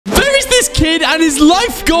kid, and his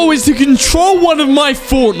life goal is to control one of my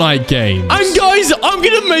Fortnite games. And guys, I'm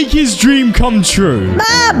gonna make his dream come true.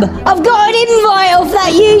 Mum, I've got an invite off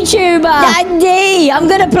that YouTuber. Dandy, I'm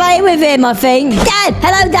gonna play with him, I think. Dan,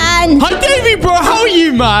 hello, Dan. Hi, Davey, bro. How are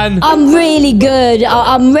you, man? I'm really good.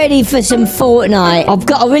 I'm ready for some Fortnite. I've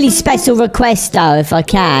got a really special request, though, if I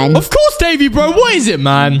can. Of course, Davey, bro. What is it,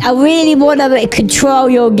 man? I really want to control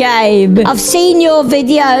your game. I've seen your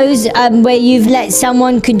videos where you've let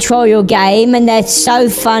someone control your game, and they're so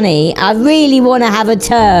funny. I really want to have a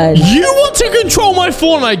turn. You want to control my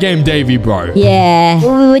Fortnite game, Davey, bro?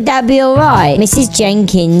 Yeah. Would that be all right? Mrs.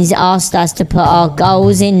 Jenkins asked us to put our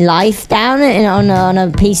goals in life down on a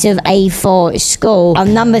piece of A4 at school.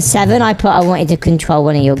 On number 7, I wanted to control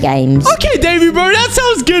one of your games. Okay, Davey, bro. That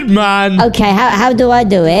sounds good, man. Okay, how do I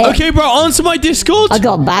do it? Okay, bro. Answer my Discord. I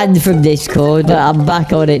got banned from Discord, but I'm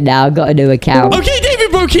back on it now. I got a new account. Okay, Davey,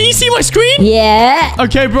 bro. Can you see my screen? Yeah.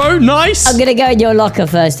 Okay, bro. Nice. I'm gonna go in your locker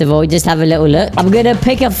first of all. Just have a little look. I'm gonna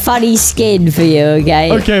pick a funny skin for you,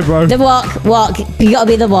 okay? Okay, bro. The Wok. You gotta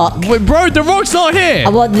be the Wok. Wait, bro, the Rock's not here. I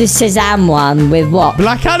want the Shazam one with Wok.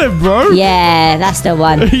 Black Adam, bro. Yeah, that's the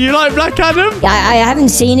one. You like Black Adam? I haven't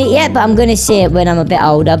seen it yet, but I'm gonna see it when I'm a bit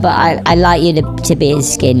older. But I like you to be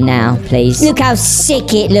his skin now, please. Look how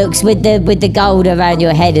sick it looks with the gold around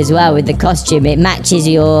your head as well, with the costume. It matches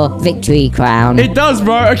your victory crown. It does,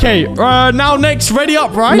 bro. Okay, now next, ready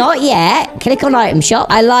up, right? Not yet. Click on item shop.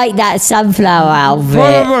 I like that sunflower outfit.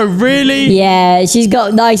 Bro, really? Yeah, she's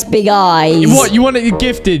got nice big eyes. What, you want it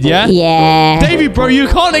gifted, yeah? Yeah. Davey, bro, you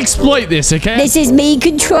can't exploit this, okay? This is me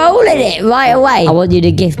controlling it right away. I want you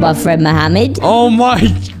to gift my friend Mohammed. Oh my...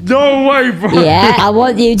 No way, bro. Yeah, I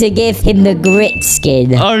want you to give him the grit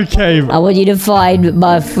skin. Okay. I want you to find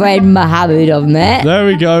my friend Mohammed on there. There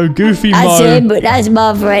we go. Goofy That's Mo. him, but that's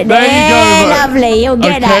my friend. There you go, bro. Lovely. You'll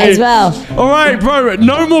get that as well. All right, bro.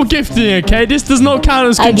 No more gifting, okay? This does not count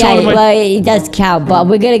as control. Okay, well, it does count, but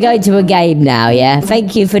we're going to go into a game now, yeah?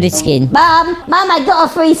 Thank you for the skin. Mum, I got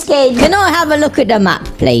a free skin. Can I have a look at the map,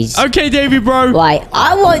 please? Okay, Davey, bro. Right,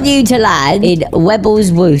 I want you to land in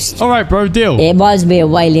Webble's Woost. All right, bro. Deal. It reminds me of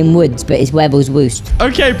Wailing Woods, but it's Webble's Woost.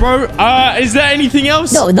 Okay, bro. Is there anything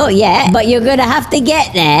else? No, not yet. But you're going to have to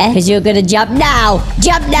get there because you're going to jump now.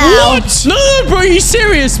 Jump now. What? No, bro. Are you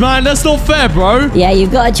serious, man? That's not fair, bro. Yeah,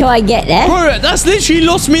 you've got to try and get there. Bro, that's literally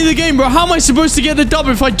lost me the game, bro. How am I supposed to get the dub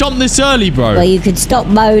if I jump this early, bro? Well, you could stop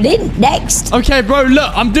moaning. Next. Okay, bro.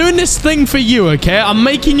 Look, I'm doing this thing for you, okay? I'm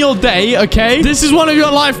making your day, okay? This is one of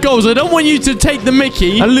your life goals. I don't want you to take the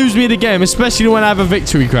mickey and lose me the game, especially when I have a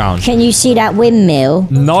victory crown. Can you see that windmill?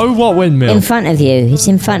 No, what windmill? In front of you. It's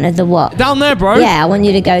in front of the what? Down there, bro. Yeah, I want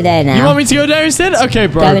you to go there now. You want me to go there instead? Okay,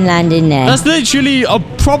 bro. Go and land in there. That's literally a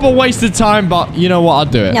proper waste of time, but you know what? I'll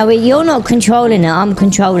do it. No, you're not controlling it. I'm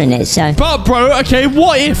controlling it, so... But, bro, okay,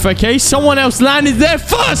 what if, okay, someone else landed there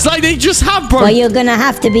first, like they just have, bro? Well, you're gonna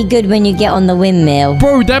have to be good when you get on the windmill.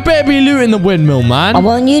 Bro, there better be looting the windmill, man. I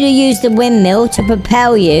want you to use the windmill to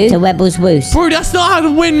propel you to Webble's Woost. Bro, that's not how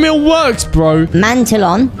the windmill works, bro. Mantle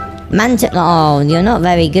on. Oh, you're not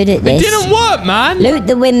very good at this. It didn't work, man. Loot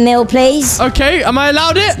the windmill, please. Okay, am I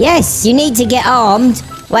allowed it? Yes, you need to get armed.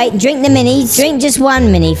 Wait, drink the minis. Drink just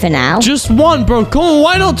one mini for now. Just one, bro. Come on,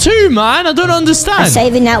 why not two, man? I don't understand. I'm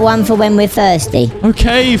saving that one for when we're thirsty.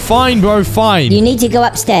 Okay, fine, bro, fine. You need to go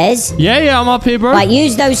upstairs. Yeah, I'm up here, bro. Right,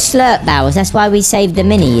 use those slurp barrels. That's why we saved the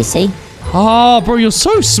mini, you see. Oh, bro, you're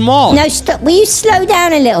so smart. No, stop. Will you slow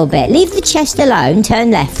down a little bit? Leave the chest alone.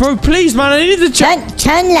 Turn left. Bro, please, man, I need the chest.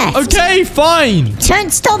 Turn left. Okay, fine.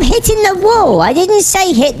 Stop hitting the wall. I didn't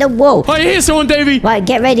say hit the wall. I hear someone, Davey. Right,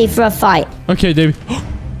 get ready for a fight. Okay, Davey.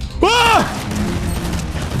 Ah!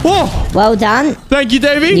 Whoa! Well done. Thank you,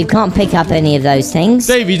 Davey. You can't pick up any of those things.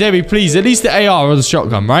 Davey, please. At least the AR or the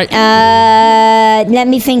shotgun, right? Let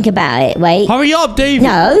me think about it. Wait. Hurry up, Davey.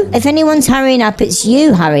 No, if anyone's hurrying up, it's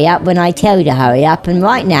you hurry up when I tell you to hurry up. And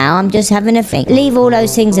right now, I'm just having a think. Leave all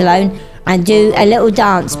those things alone and do a little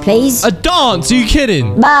dance, please. A dance? Are you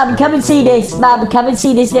kidding? Mum, come and see this. Mum, come and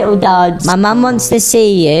see this little dance. My mum wants to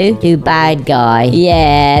see you do bad guy.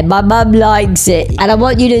 Yeah, my mum likes it. And I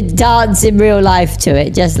want you to dance in real life to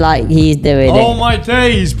it, just like he's doing it. Oh, my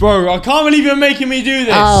days, bro. I can't believe you're making me do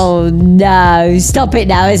this. Oh, no. Stop it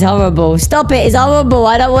now. It's horrible. Stop it. It's horrible.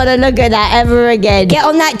 I don't want to look at that ever again. Get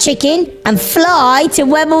on that chicken and fly to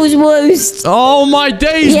Webble's Woost. Oh, my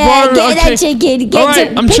days, yeah, bro. Get that chicken. All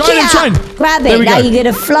right, I'm trying. Grab it. Now you're going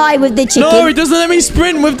to fly with the chicken. No, it doesn't let me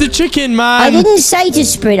sprint with the chicken, man. I didn't say to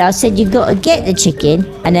sprint. I said you've got to get the chicken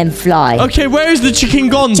and then fly. Okay, where is the chicken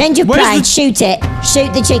gone? Change your plan. Shoot it.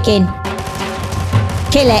 Shoot the chicken.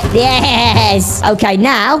 Kill it. Yes. Okay,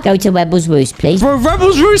 now go to Rebel's Roost, please. Bro,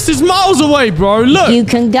 Rebel's Roost is miles away, bro. Look. You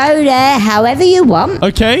can go there however you want.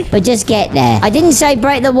 Okay. But just get there. I didn't say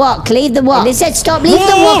break the walk. Leave the walk. They said stop. Leave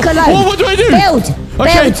the walk alone. Whoa, what do I do? Build.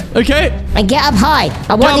 Okay. Build. Okay. And get up high.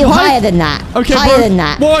 I want you higher than that. Okay, higher bro. than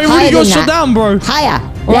that. Whoa, I already got shut down, bro. Higher.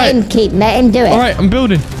 Right. Let him do it. All right, I'm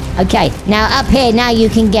building. Okay, now up here, now you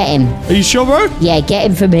can get him. Are you sure, bro? Yeah, get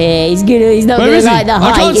him from here. He's not Where gonna is he? like the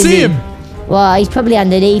height. I can't see him. Well, he's probably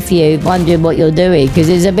underneath you, wondering what you're doing, because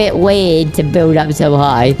it's a bit weird to build up so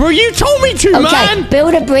high. Bro, you told me to, man. Okay,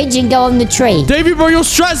 build a bridge and go on the tree. Davey, bro, your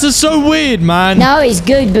strats are so weird, man. No, it's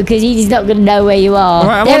good because he's not gonna know where you are. All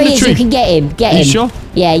right, I'm there on the he is. tree. You can get him. Get him. You sure?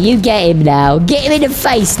 Yeah, you get him now. Get him in the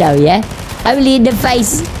face, though. Yeah, only in the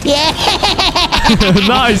face. Yeah.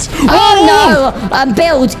 Nice. Oh no!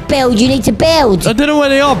 Build. You need to build. I don't know where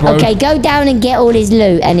they are, bro. Okay, go down and get all his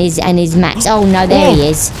loot and his mats. Oh no, there he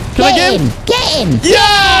is. Can I get him? Get him.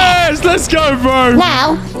 Yes! Let's go, bro.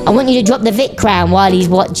 Now, I want you to drop the Vic crown while he's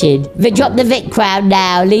watching. Drop the Vic crown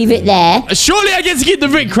now. Leave it there. Surely I get to keep the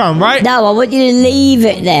Vic crown, right? No, I want you to leave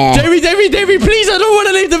it there. Davey, please, I don't want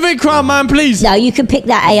to leave the Vic crown, man, please. No, you can pick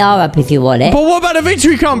that AR up if you want it. But what about the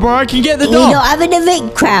victory crown, bro? I can get the You're dog. not having a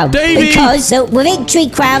Vic crown. Davey. Because the victory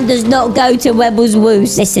crown does not go to Rebel's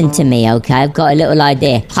Roost. Listen to me, okay? I've got a little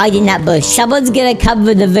idea. Hide in that bush. Someone's gonna come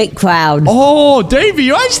with the Vic crown. Oh, Davey,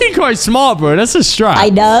 you're actually quite smart, bro. That's a strat. I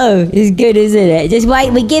know. It's good, isn't it? Just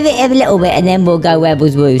wait. We give it a little bit and then we'll go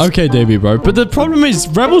Rebel's Roost. Okay, Davey, bro. But the problem is,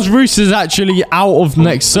 Rebel's Roost is actually out of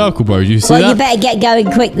next circle, bro. You see Well, that? you better get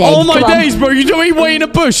going quick then. Oh, my Come on. days, bro. You don't even wait in a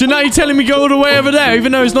bush, and now you're telling me go all the way over there,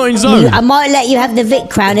 even though it's not in zone. I might let you have the Vic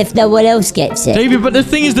crown if no one else gets it. Davey, but the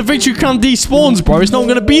thing is, the victory crown despawns, bro. It's not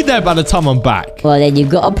going to be there by the time I'm back. Well, then you've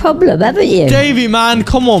got a problem, haven't you? Davey, man,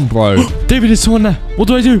 come on, bro. Davey, there's someone there. What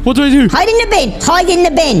do I do? What do I do? Hide in the bin. Hide in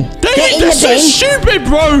the bin. Davey, Get in that's the so bin. stupid,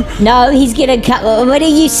 bro. No, he's gonna cut. When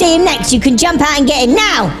you see him next, you can jump out and get him.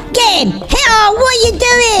 Now, get him. Oh, what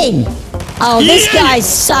are you doing? Oh, this Yeah. guy's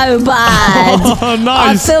so bad. Oh,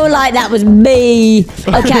 nice. I feel like that was me.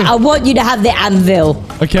 Okay, I want you to have the anvil.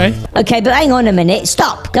 Okay. Okay, but hang on a minute.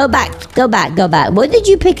 Stop. Go back. Go back. Go back. What did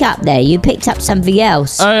you pick up there? You picked up something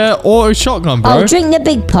else. Auto shotgun, bro. Oh, drink the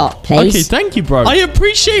big pot, please. Okay, thank you, bro. I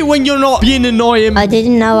appreciate when you're not being annoying. I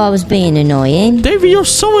didn't know I was being annoying. Davey, you're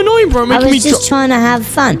so annoying, bro. I Making me was just trying to have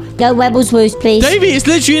fun. Go Rebel's Roost, please. Davey, it's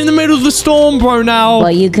literally in the middle of the storm, bro, now.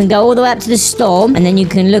 Well, you can go all the way up to the storm, and then you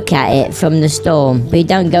can look at it from the storm. But you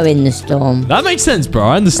don't go in the storm. That makes sense, bro.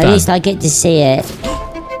 I At understand. least I get to see it.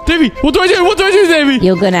 Davey, what do I do? What do I do, Davey?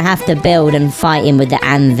 You're gonna have to build and fight him with the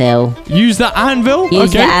anvil. Use the anvil?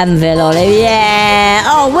 Use the anvil on him. Yeah.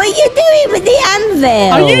 Oh, what are you doing with the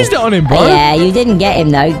anvil? I used it on him, bro. Yeah, you didn't get him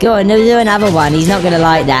though. Go on, do another one. He's not gonna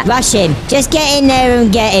like that. Rush him. Just get in there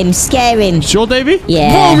and get him. Scare him. Sure, Davey?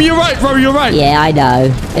 Yeah. Boom, you're right, bro. You're right. Yeah, I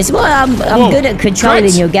know. It's what I'm Whoa. good at controlling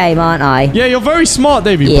Great. your game, aren't I? Yeah, you're very smart,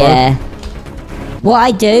 Davey, bro. Yeah. What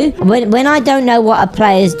I do, when I don't know what a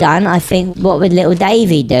player's done, I think, what would little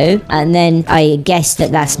Davey do? And then I guess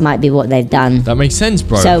that might be what they've done. That makes sense,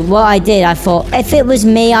 bro. So what I did, I thought, if it was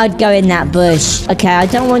me, I'd go in that bush. Okay, I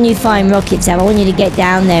don't want you firing rockets, Sam. I want you to get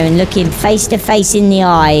down there and look him face to face in the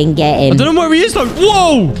eye and get him. I don't know where he is, though.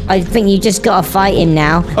 Whoa! I think you just gotta fight him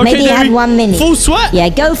now. Okay, Maybe Davey. have 1 minute. Full sweat? Yeah,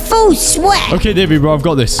 go full sweat. Okay, Davey, bro, I've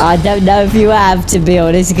got this. I don't know if you have, to be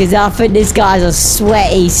honest, because I think this guy's a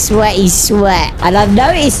sweaty sweat. And I've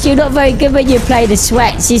noticed you're not very good when you play the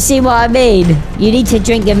sweats. You see what I mean? You need to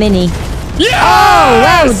drink a mini. Yeah! Oh,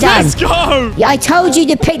 well done. Let's go! I told you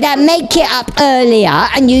to pick that med kit up earlier,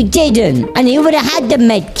 and you didn't. And you would have had the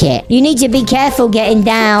med kit. You need to be careful getting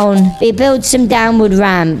down. We build some downward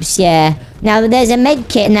ramps, yeah. Now, there's a med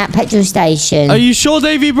kit in that petrol station. Are you sure,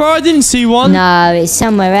 Davey, bro? I didn't see one. No, it's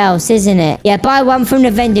somewhere else, isn't it? Yeah, buy one from the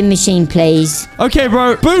vending machine, please. Okay,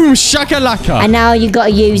 bro. Boom, shakalaka. And now you got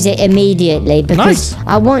to use it immediately because Nice.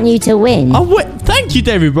 I want you to win. Oh, wait. Thank you,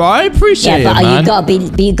 Davey, bro. I appreciate yeah, but it,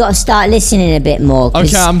 man. you got to start listening a bit more.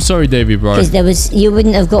 Okay, I'm sorry, Davey, bro. Because you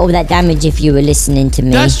wouldn't have got all that damage if you were listening to me.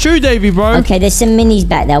 That's true, Davey, bro. Okay, there's some minis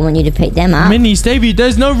back there. I want you to pick them up. Minis, Davey.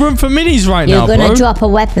 There's no room for minis right You're now, bro. gonna drop a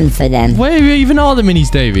weapon for them. Where even are the minis,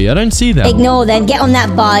 Davey? I don't see them. Ignore them. Get on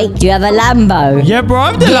that bike. Do you have a Lambo? Yeah, bro.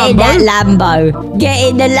 I have the Get in that Lambo. Lambo. Get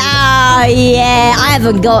in the yeah, I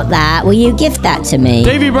haven't got that. Will you gift that to me?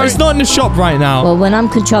 Davey, bro, it's not in the shop right now. Well, when I'm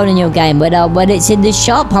controlling your game, when it's in in the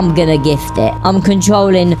shop, I'm gonna gift it. I'm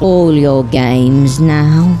controlling all your games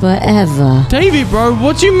now, forever. Davey, bro,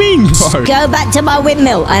 what do you mean, bro? Go back to my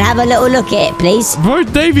windmill and have a little look at it, please. Bro,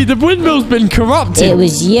 Davey, the windmill's been corrupted. It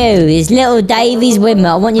was you. It's little Davey's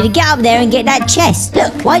windmill. I want you to get up there and get that chest.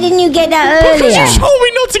 Look, why didn't you get that earlier? Because you told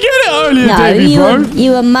me not to get it earlier, No, Davey, bro.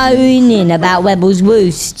 you were moaning about Webble's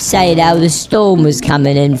Woost, saying how the storm was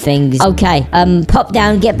coming and things. Okay, pop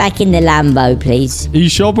down, get back in the Lambo, please. Are you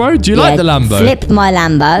sure, bro? Do you like the Lambo? Flip my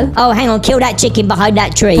Lambo. Oh, hang on, kill that chicken behind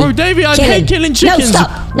that tree. Bro, Davey, I hate killing chickens. No,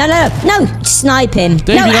 stop. No, snipe him.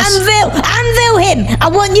 Davey, no, anvil him. I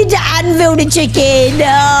want you to anvil the chicken.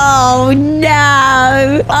 Oh,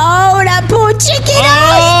 no. Oh, that poor chicken.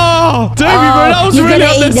 Oh, Davey, bro, that was really You're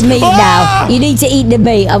going to eat the meat Ah! now. You need to eat the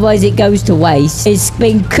meat, otherwise it goes to waste. It's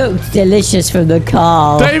been cooked delicious from the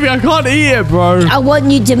car. Davey, I can't eat it, bro. I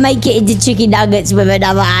want you to make it into chicken nuggets with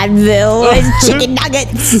another anvil. It's chicken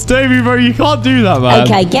nuggets. Davey, bro, you can't do that, man.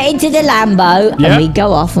 Okay, get into the Lambo Yeah? and we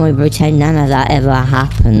go off and we pretend none of that ever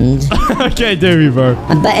happened. Okay, Davey, bro.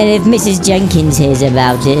 And if Mrs. Jenkins hears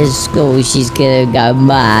about it at school, she's gonna go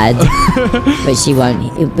mad. But she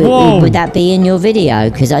won't. Whoa. Would that be in your video?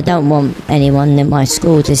 Because I don't want anyone at my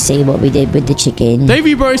school to see what we did with the chicken.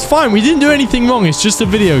 Davey, bro, it's fine. We didn't do anything wrong. It's just a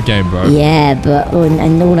video game, bro. Yeah, but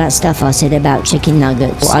and all that stuff I said about chicken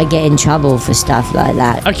nuggets, I get in trouble for stuff like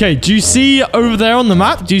that. Okay, do you see over there on the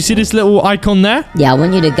map? Do you see this little icon there? Yeah, I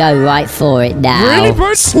want you to go right for it now. Really,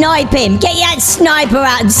 bro? Snipe him! Get that sniper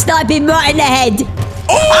out and snipe him right in the head!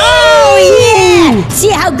 Oh, yeah! See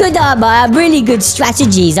how good I am? I have really good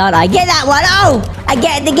strategies, aren't I? Get that one! Oh! I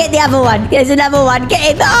get the other one. There's another one.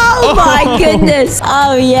 Get him! Oh, my goodness!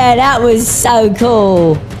 Oh, yeah, that was so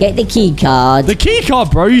cool. Get the key card. The key card,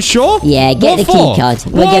 bro. You sure? Yeah, get the key card.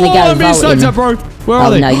 We're Whoa, gonna whoa, go I'm being sniped vaulting. at, bro. Where are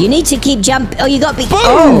Oh, they? no, you need to keep jumping. Oh, you got to be... Boom!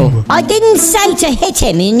 Oh, I didn't say to hit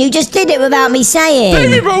him, and you just did it without me saying.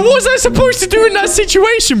 Davey, bro, what was I supposed to do in that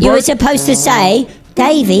situation, bro? You were supposed to say,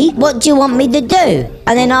 Davey, what do you want me to do?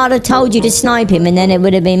 And then I'd have told you to snipe him, and then it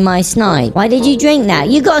would have been my snipe. Why did you drink that?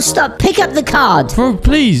 You gotta stop. Pick up the card. Bro,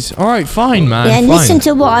 please. All right, fine, man. Yeah, and fine. listen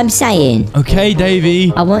to what I'm saying. Okay,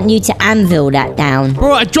 Davey. I want you to anvil that down.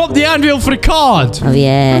 Bro, I dropped the anvil for the card. Oh,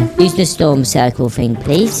 yeah. Use the storm circle thing,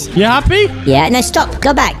 please. You happy? Yeah, no, stop.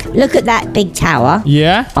 Go back. Look at that big tower.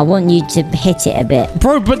 Yeah. I want you to hit it a bit.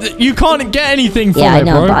 But you can't get anything from Yeah, I it,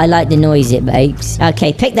 know, bro. but I like the noise it makes.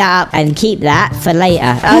 Okay, pick that up and keep that for later.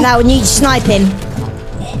 Oh, no, I need to snipe him.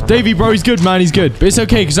 Davey, bro, he's good, man. He's good. But it's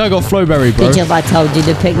okay, because I got Flowberry, bro. Good job I told you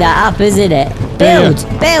to pick that up, isn't it? Build!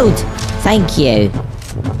 Build! Thank you.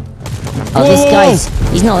 Oh, this guy's...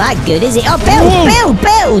 He's not that good, is he? Oh,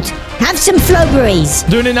 build! Have some flowberries.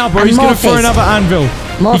 Doing it now, bro. And He's going more to throw fizz. another anvil.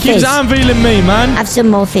 More He keeps fizz. anviling me, man. Have some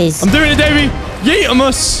more fizz. I'm doing it, Davey.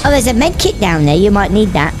 Yeetamus. Oh, there's a med kit down there. You might need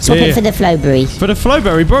that. Swap Yeah. it for the flowberries. For the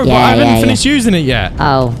Flowberry, bro. But Yeah, I haven't yeah, finished using it yet.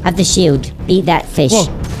 Oh, have the shield. Eat that fish. Whoa.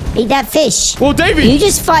 Eat that fish. Well, Davey. You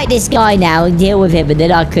just fight this guy now and deal with him, and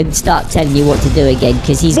then I could start telling you what to do again,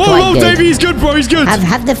 because he's Whoa, quite whoa, good. Davey. He's good, bro. He's good.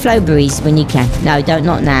 Have the flowberries when you can. No,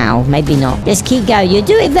 not now. Maybe not. Just keep going. You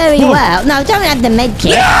do it very Whoa. well. No, don't have the med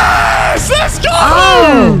kit. Yes! Let's go!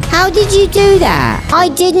 Oh, how did you do that? I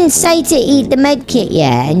didn't say to eat the med kit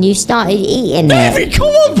yet, and you started eating it. Davey, come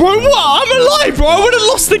on, bro. What? I'm alive, bro. I would have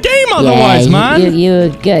lost the game otherwise, man. You were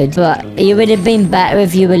good, but you would have been better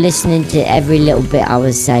if you were listening to every little bit I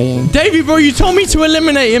was saying. Davey, bro, you told me to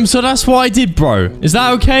eliminate him, so that's what I did, bro. Is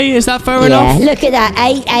that okay? Is that fair Yeah, enough? look at that.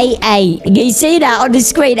 888. Can you see that on the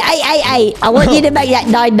screen? 888. I want you to make that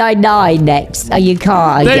 999 next. Oh, you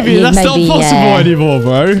can't. Davey, that's not possible anymore,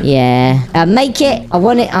 bro. Yeah. Make it. I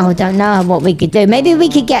want it. Oh, I don't know what we could do. Maybe we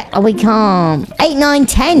could get. Oh, we can't. 8, 9,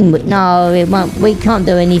 10. No, it won't. We can't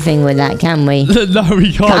do anything with that, can we? No,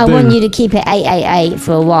 we can't I do want you to keep it 888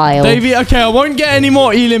 for a while. Davey, okay, I won't get any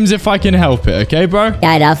more elims if I can help it, okay, bro?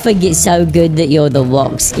 Dad, I think it's so good that you're the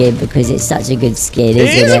Wok skin because it's such a good skin, isn't it?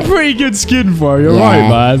 It is a pretty good skin, bro. You're Yeah.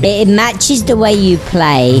 right, man. It matches the way you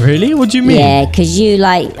play. Really? What do you mean? Yeah, because you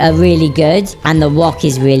like are really good, and the Wok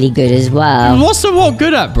is really good as well. What's the what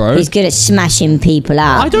good at, bro? He's good at smashing people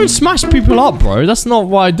I up. don't smash people up, bro. That's not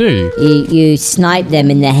what I do. You snipe them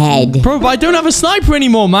in the head. Bro, but I don't have a sniper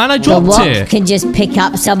anymore, man. I The dropped Wok it. can just pick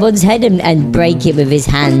up someone's head and break it with his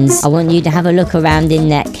hands. I want you to have a look around in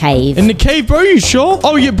that cave. In the cave, bro? You sure?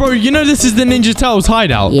 Oh, yeah, bro. You know this is the Ninja Turtles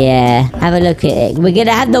hideout. Yeah, have a look at it. We're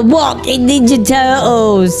gonna have the Wok in Ninja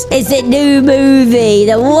Turtles. It's a new movie.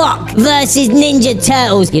 The Wok versus Ninja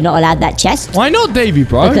Turtles. You're not allowed that chest. Why not, Davey,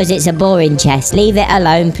 bro? Because it's a boring chest. Leave it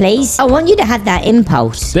alone, please. I want you to have that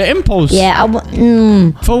impulse. The impulse. Yeah,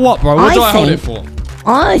 For what, bro? What do I hold it think- for?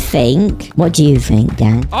 I think... What do you think,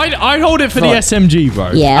 Dan? I'd hold it for the What? SMG,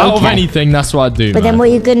 bro. Yeah, Out of okay. anything, that's what I'd do, But then what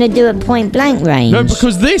are you going to do at point blank range? No,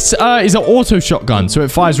 because this is an auto shotgun, so it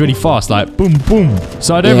fires really fast, like boom, boom.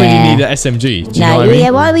 So I don't Yeah. really need an SMG. Do you know what I mean? Yeah,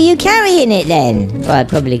 why were you carrying it then? Well,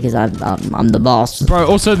 probably because I'm the boss. Bro,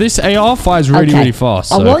 also this AR fires really, really fast.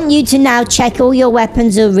 So. I want you to now check all your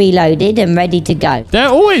weapons are reloaded and ready to go. They're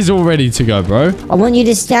always all ready to go, bro. I want you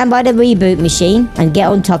to stand by the reboot machine and get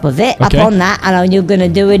on top of it. Okay. Up on that, and you're going to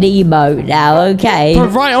do an emote now, okay? Bro,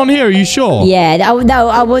 right on here, are you sure? Yeah, no,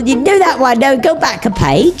 I want you to do that one. No, go back a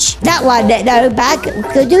page. That one, no, back.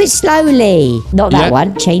 Go do it slowly. Not that Yeah.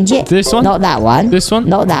 one. Change it. This one? Not that one. This one?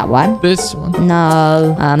 Not that one. This one.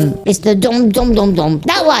 No, it's the dum dum dum dum.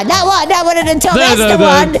 That one at the top. That's the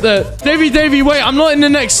one. Davey, wait, I'm not in the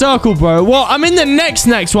next circle, bro. Well, I'm in the next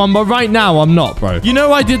one, but right now I'm not, bro. You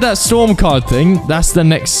know I did that storm card thing? That's the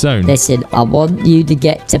next zone. Listen, I want you to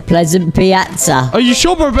get to Pleasant Piazza. Are you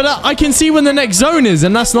sure, bro? But I can see when the next zone is,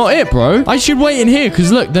 and that's not it, bro. I should wait in here,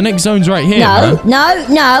 because look, the next zone's right here,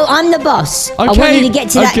 No, I'm the boss. Okay. I want you to get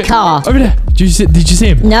to that car. Over there. Did you see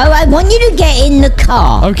him? No, I want you to get in the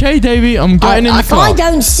car. Okay, Davey, I'm getting in the If car. I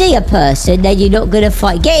don't see a person, then you're not going to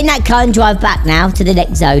fight. Get in that car and drive back now to the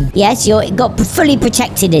next zone. Yes, you're got fully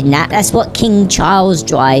protected in that. That's what King Charles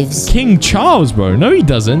drives. King Charles, bro. No, he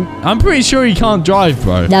doesn't. I'm pretty sure he can't drive,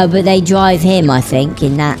 bro. No, but they drive him, I think,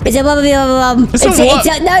 in that. It's a 1v1. It's No, it's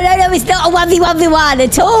not a 1v1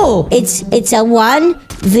 at all. It's a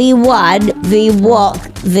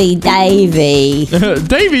 1v1 v Davey.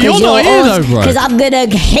 Davey, you're not here, though, bro. Because I'm going to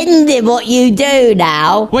hinder what you do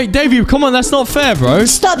now. Wait, Davey, come on. That's not fair, bro.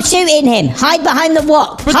 Stop shooting him. Hide behind the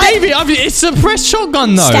wok. But Davey, it's a press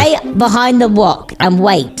shotgun, though. Stay behind the wok and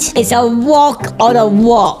wait. It's a wok on a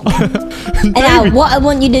wok. And now, what I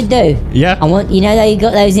want you to do. Yeah. You know that you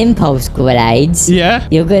got those impulse grenades? Yeah.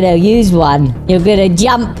 You're going to use one. You're going to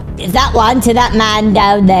jump that one to that man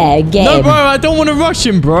down there. Get No, him. bro, I don't want to rush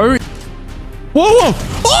him, bro. Whoa.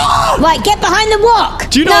 Oh! Right, get behind the wok.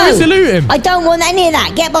 Do you know how to loot him? I don't want any of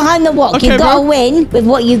that. Get behind the wok. Okay, You've got to bro. win with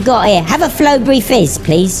what you've got here. Have a Flowberry Fizz,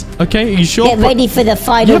 please. Okay, are you sure? Get ready for the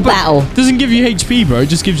final battle. Doesn't give you HP, bro. It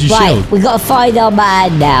just gives you Right, shield. we got to find our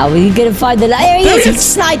man now. We're going to find the... Here he There is. he is.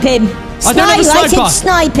 Snipe him. I don't have a I sniper. said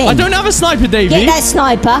snipe him. I don't have a sniper, Davey. Get that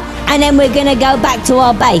sniper, and then we're going to go back to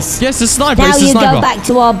our base. Yes, the sniper. Now It's the you sniper. go back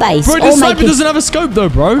to our base. Bro, the Or sniper make it- doesn't have a scope, though,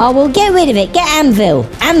 bro. Oh, well, get rid of it. Get Anvil.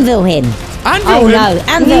 Anvil him. Anvil Oh, him? no.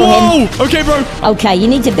 Anvil him. Whoa. Okay, bro. Okay, you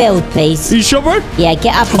need to build, please. Are you sure, bro? Yeah,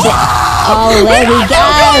 get up a bit. Oh, there we go.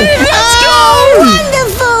 Let's Oh, go.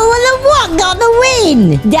 wonderful. Well, the what got the win?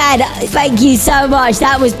 Dad, thank you so much.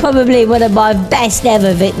 That was probably one of my best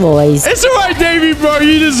ever victories. It's all right, Davey, bro.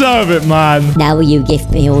 You deserve it, man. Now will you gift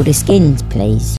me all the skins, please?